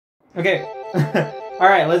Okay.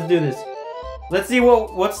 Alright, let's do this. Let's see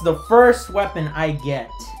what's the first weapon I get.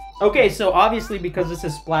 Okay, so obviously because this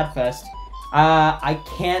is Splatfest, I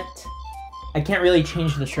can't really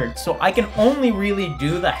change the shirt. So I can only really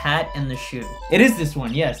do the hat and the shoe. It is this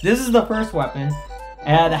one, yes. This is the first weapon.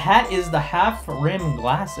 The hat is the half-rim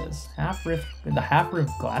glasses. The half-rim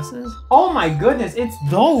glasses? Oh my goodness, it's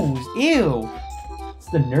those! Ew! It's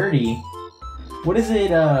the nerdy. What is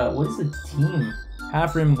it, what is the team?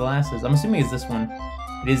 Half-rim glasses. I'm assuming it's this one.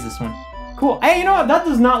 It is this one. Cool. Hey, you know what? That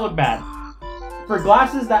does not look bad. For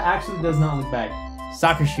glasses, that actually does not look bad.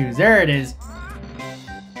 Soccer shoes. There it is.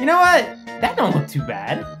 You know what? That don't look too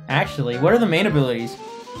bad, actually. What are the main abilities?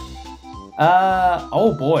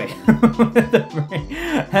 Oh boy.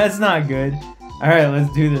 That's not good. Alright,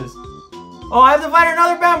 let's do this. Oh, I have to fight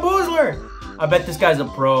another bamboozler! I bet this guy's a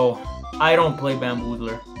pro. I don't play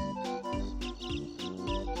bamboozler.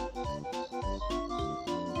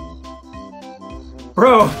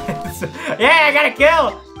 Bro, yeah, I got a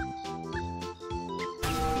kill!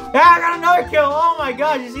 Yeah, I got another kill! Oh my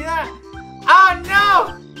gosh, you see that? Oh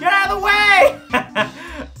no! Get out of the way!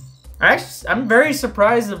 I'm very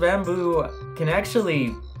surprised the bamboo can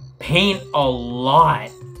actually paint a lot.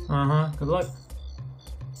 Good luck.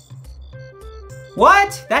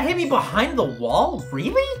 What? That hit me behind the wall?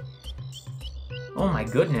 Really? Oh my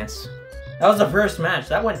goodness. That was the first match.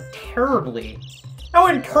 That went terribly. That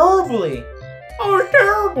went terribly. That was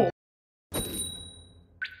terrible.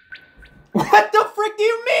 What the frick do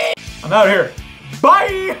you mean? I'm out here.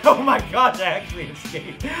 Bye! Oh my gosh, I actually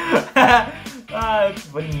escaped. It's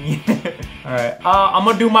funny. Alright, I'm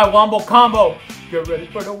gonna do my wombo combo. Get ready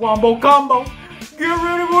for the wombo combo. Get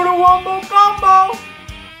ready for the wombo combo.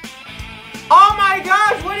 Oh my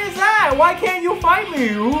gosh, what is that? Why can't you fight me?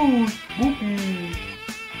 Ooh, spooky.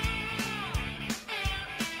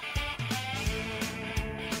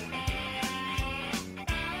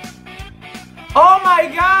 Oh my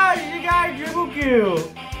gosh, you got a dribble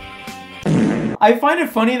kill. I find it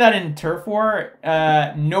funny that in Turf War,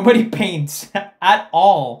 nobody paints at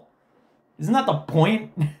all. Isn't that the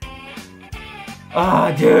point?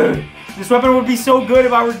 Ah, dude. This weapon would be so good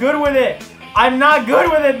if I were good with it. I'm not good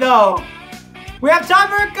with it, though. We have time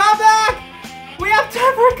for a comeback! We have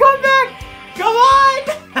time for a comeback! Come on!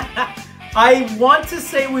 I want to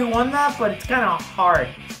say we won that, but it's kind of hard.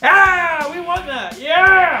 Ah, we won that!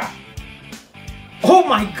 Yeah! Oh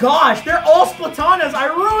my gosh, they're all Splatonas! I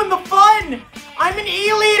ruined the fun! I'm an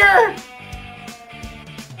E-leader!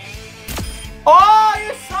 Oh,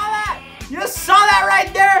 you saw that? You saw that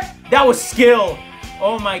right there? That was skill.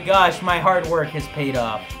 Oh my gosh, my hard work has paid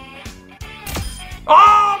off.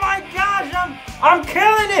 Oh my gosh, I'm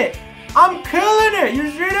killing it! I'm killing it!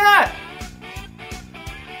 You see that?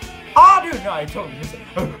 Oh, dude, no, I totally missed it.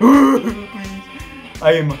 Please.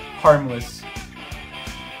 I am harmless.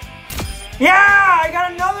 Yeah, I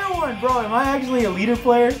got another one, bro. Am I actually a leader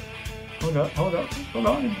player? Hold up, hold up, hold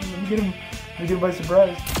on. Let me get him by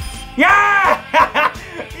surprise. Yeah!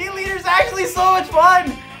 E-leader's actually so much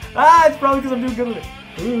fun. Ah, it's probably because I'm doing good with it.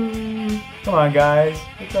 Ooh. Come on, guys.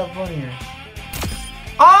 Let's have fun here.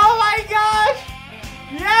 Oh my gosh!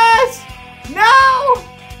 Yes! No!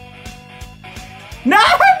 No, I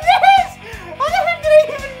missed! How did I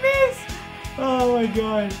even miss? Oh my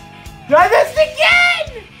gosh. I missed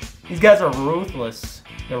again! These guys are ruthless.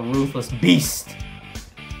 They're ruthless beasts.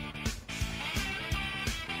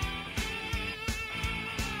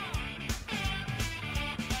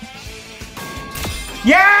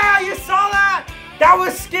 Yeah, you saw that? That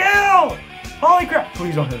was skill! Holy crap.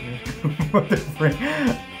 Please don't hurt me. What the frick?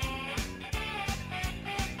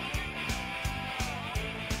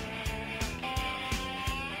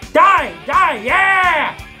 Die! Die!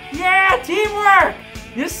 Yeah! Yeah! Teamwork!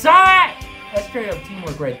 You saw it! That's straight up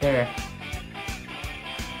teamwork right there.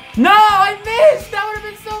 No! I missed! That would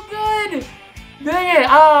have been so good! Dang it!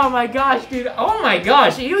 Oh my gosh, dude. Oh my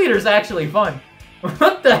gosh, E-leader's actually fun.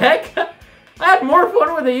 What the heck? I had more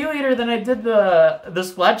fun with the E-leader than I did the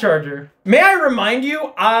Splat Charger. May I remind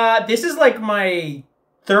you, this is like my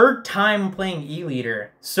third time playing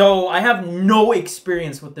E-leader, so I have no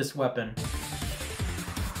experience with this weapon.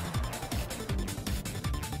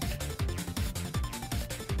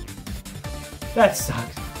 That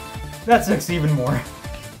sucks. That sucks even more.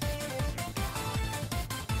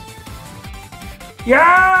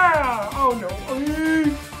 Yeah! Oh no.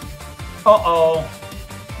 Uh-oh.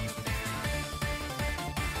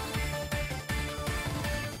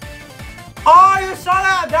 Oh, you saw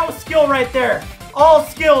that? That was skill right there. All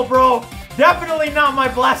skill, bro. Definitely not my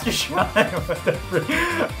blaster shot.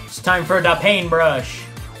 It's time for the paintbrush.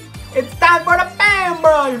 It's time for the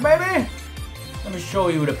paintbrush, baby. Let me show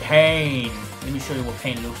you the pain. Let me show you what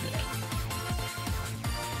pain looks like.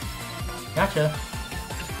 Gotcha.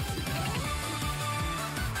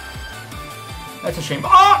 That's a shame.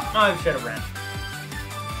 Oh! I should have ran.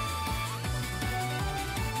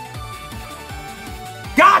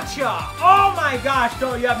 Gotcha! Oh my gosh,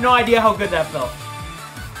 you have no idea how good that felt.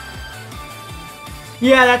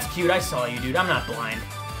 Yeah, that's cute. I saw you, dude. I'm not blind.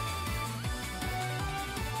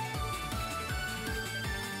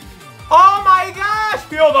 Oh my gosh!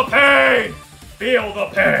 Feel the pain! Feel the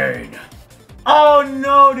pain! Oh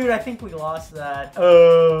no, dude. I think we lost that.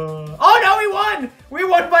 Oh no, we won! We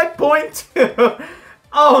won by 0.2.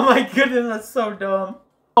 Oh my goodness, that's so dumb.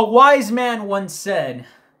 A wise man once said,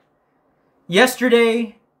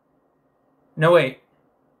 yesterday was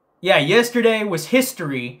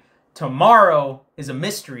history, tomorrow is a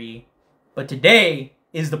mystery, but today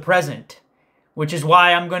is the present. Which is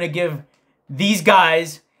why I'm gonna give these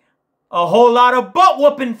guys a whole lot of butt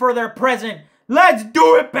whooping for their present. Let's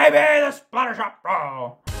do it, baby! The Splatter Shop.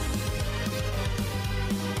 Oh.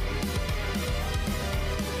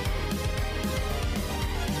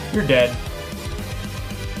 You're dead.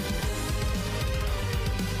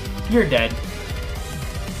 You're dead.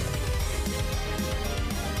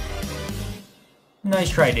 Nice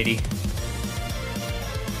try, Diddy.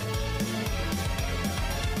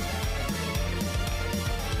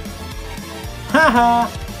 Haha!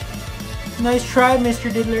 Nice try,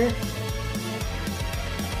 Mr. Diddler.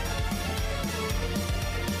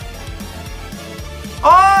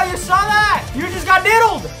 Oh, you saw that? You just got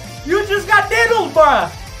diddled! You just got diddled, bruh!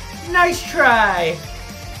 Nice try.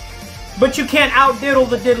 But you can't out-diddle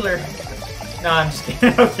the diddler. No, I'm just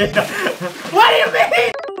kidding. Okay, no. What do you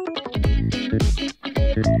mean?